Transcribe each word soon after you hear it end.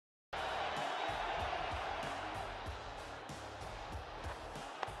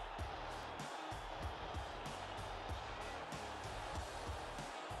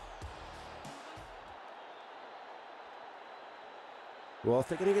Well, if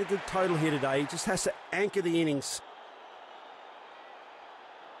they're going to get a good total here today, he just has to anchor the innings.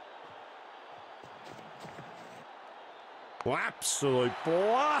 Well, absolute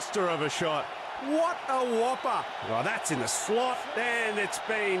blaster of a shot. What a whopper. Well, that's in the slot, and it's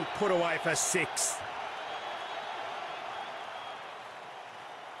been put away for 6.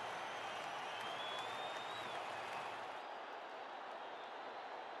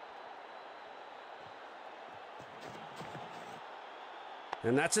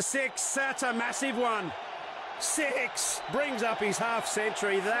 And that's a 6. That's a massive one. 6 brings up his half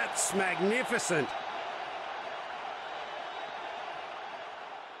century. That's magnificent.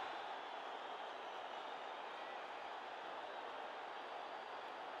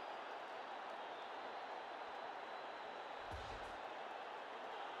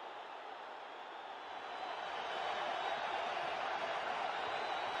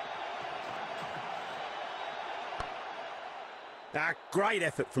 Great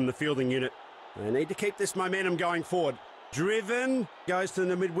effort from the fielding unit. They need to keep this momentum going forward. Driven, goes to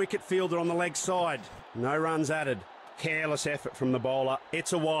the mid-wicket fielder on the leg side. No runs added. Careless effort from the bowler.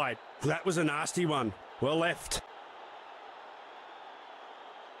 It's a wide. That was a nasty one. Well left.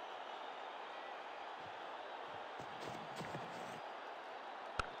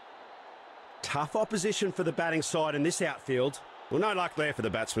 Tough opposition for the batting side in this outfield. Well, no luck there for the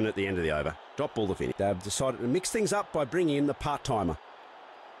batsman at the end of the over. Drop ball to finish. They've decided to mix things up by bringing in the part-timer.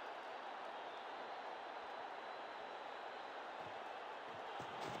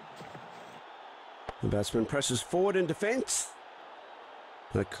 The batsman presses forward in defence.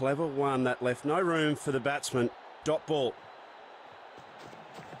 A clever one that left no room for the batsman. Dot ball.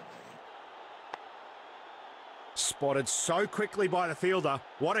 Spotted so quickly by the fielder.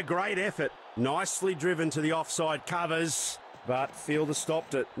 What a great effort. Nicely driven to the offside covers, but fielder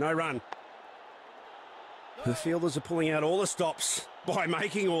stopped it. No run. The fielders are pulling out all the stops by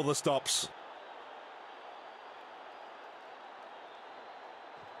making all the stops.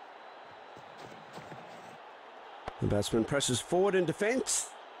 The batsman presses forward in defence.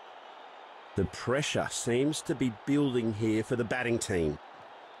 The pressure seems to be building here for the batting team.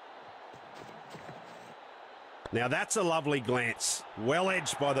 Now that's a lovely glance. Well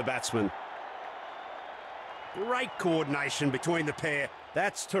edged by the batsman. Great coordination between the pair.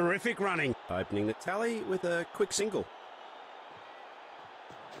 That's terrific running. Opening the tally with a quick single.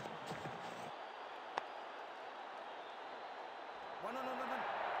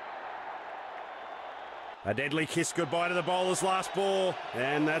 A deadly kiss goodbye to the bowler's last ball.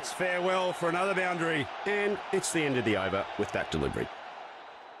 And that's farewell for another boundary. And it's the end of the over with that delivery.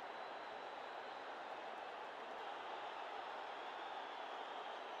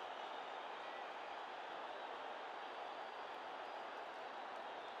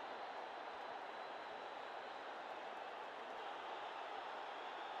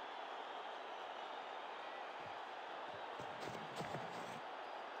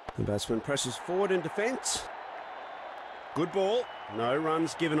 The batsman presses forward in defence. Good ball. No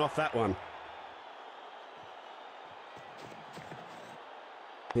runs given off that one.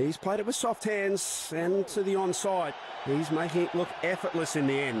 He's played it with soft hands and to the onside. He's making it look effortless in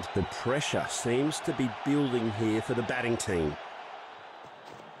the end. The pressure seems to be building here for the batting team.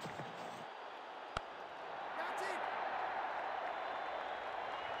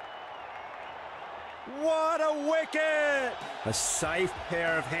 What a wicket! A safe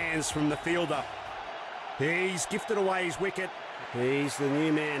pair of hands from the fielder. He's gifted away his wicket. He's the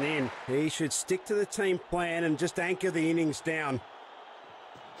new man in. He should stick to the team plan and just anchor the innings down.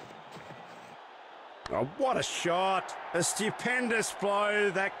 Oh, what a shot. A stupendous blow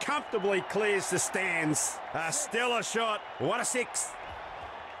that comfortably clears the stands. A stellar shot. What a 6.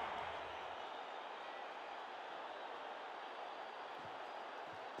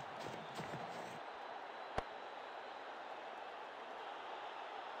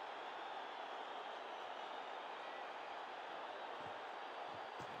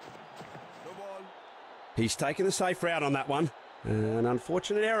 He's taken the safe route on that one. An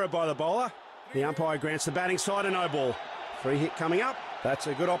unfortunate error by the bowler. The umpire grants the batting side a no ball. Free hit coming up. That's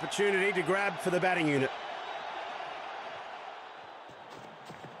a good opportunity to grab for the batting unit.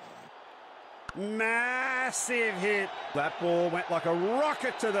 Massive hit. That ball went like a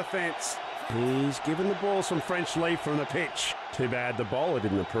rocket to the fence. He's given the ball some French leave from the pitch. Too bad the bowler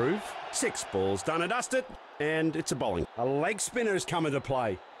didn't approve. 6 balls done and dusted, and it's a bowling. A leg spinner has come into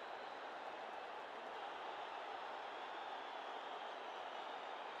play.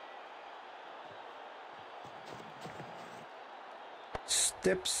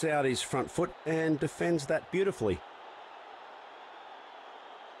 Steps out his front foot and defends that beautifully.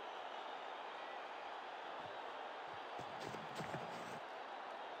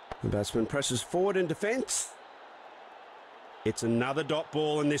 The batsman presses forward in defence. It's another dot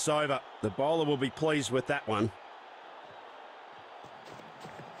ball in this over. The bowler will be pleased with that one.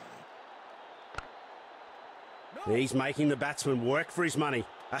 No. He's making the batsman work for his money.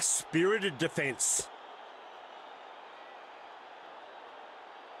 A spirited defence.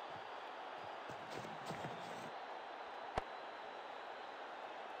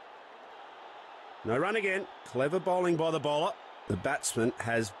 No run again. Clever bowling by the bowler. The batsman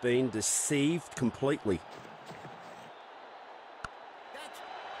has been deceived completely.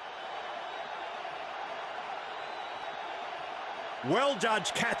 Well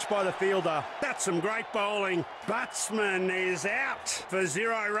judged catch by the fielder. That's some great bowling. Batsman is out for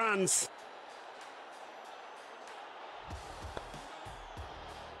 0 runs.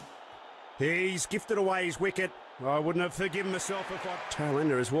 He's gifted away his wicket. I wouldn't have forgiven myself if I...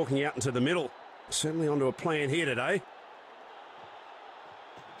 Tailender is walking out into the middle. Certainly onto a plan here today.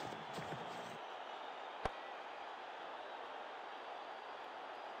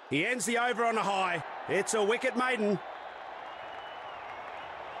 He ends the over on a high. It's a wicket maiden.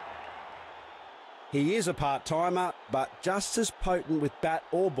 He is a part-timer, but just as potent with bat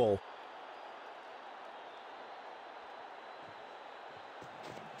or ball.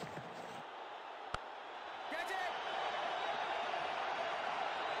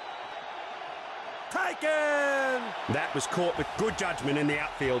 Taken! That was caught with good judgment in the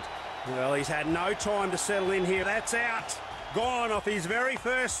outfield. Well, he's had no time to settle in here. That's out. Gone off his very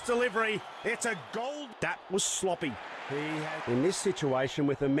first delivery. It's a gold. That was sloppy. In this situation,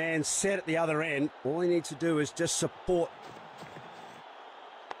 with a man set at the other end, all he needs to do is just support.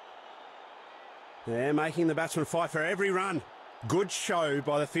 They're making the batsman fight for every run. Good show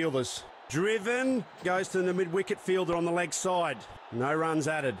by the fielders. Driven, goes to the mid-wicket fielder on the leg side. No runs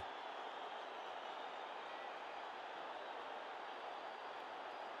added.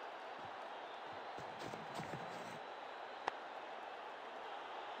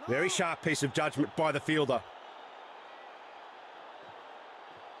 Very sharp piece of judgment by the fielder.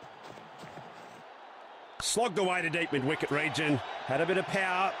 Slogged away to deep mid-wicket region. Had a bit of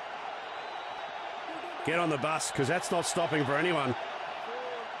power. Get on the bus, because that's not stopping for anyone.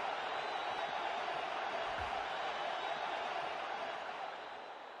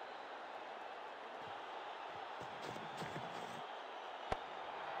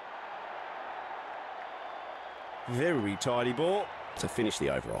 Very tidy ball to finish the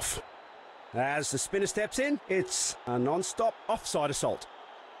over off. As the spinner steps in, it's a non-stop offside assault.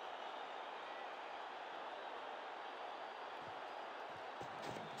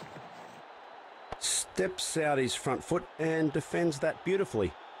 Steps out his front foot and defends that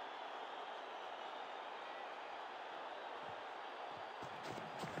beautifully.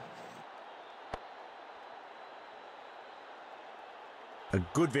 A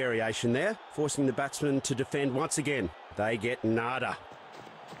good variation there, forcing the batsman to defend once again. They get nada.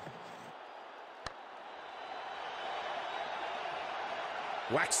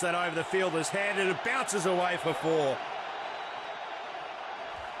 Whacks that over the fielder's head and it bounces away for 4.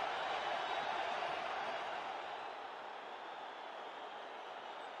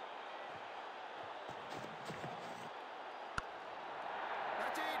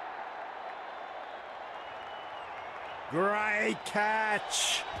 Great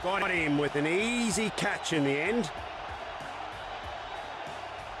catch. Got him with an easy catch in the end.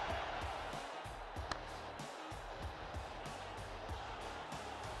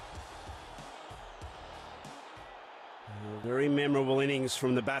 Very memorable innings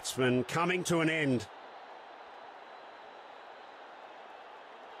from the batsman coming to an end.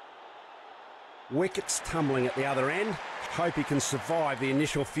 Wickets tumbling at the other end. Hope he can survive the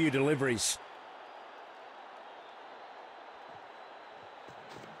initial few deliveries.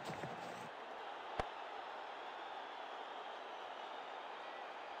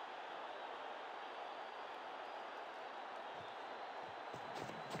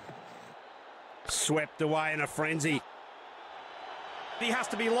 Swept away in a frenzy. He has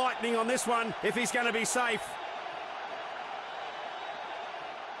to be lightning on this one if he's going to be safe.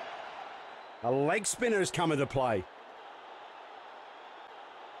 A leg spinner has come into play.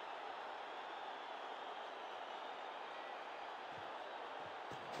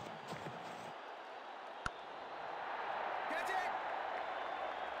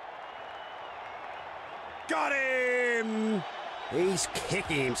 Got him! He's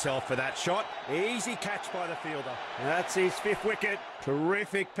kicking himself for that shot. Easy catch by the fielder. That's his 5th wicket.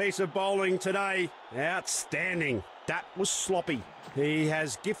 Terrific piece of bowling today. Outstanding. That was sloppy. He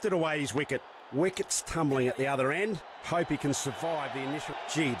has gifted away his wicket. Wickets tumbling at the other end. Hope he can survive the initial...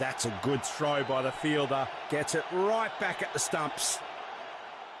 Gee, that's a good throw by the fielder. Gets it right back at the stumps.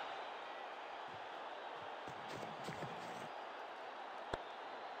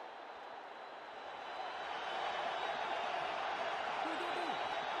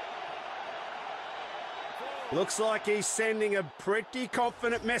 Looks like he's sending a pretty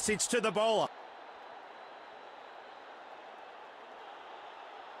confident message to the bowler.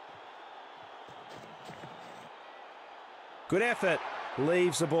 Good effort.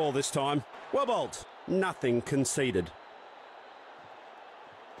 Leaves the ball this time. Well bowled. Nothing conceded.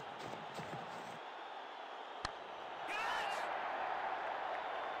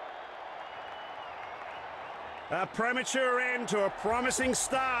 A premature end to a promising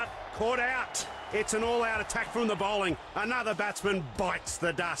start. Caught out. It's an all-out attack from the bowling. Another batsman bites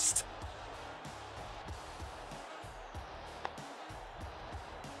the dust.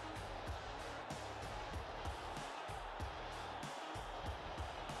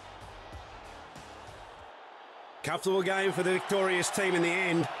 Comfortable game for the victorious team in the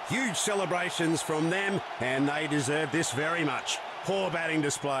end. Huge celebrations from them, and they deserve this very much. Poor batting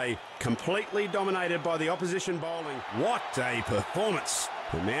display, completely dominated by the opposition bowling. What a performance.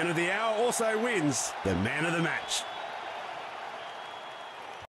 The man of the hour also wins the man of the match.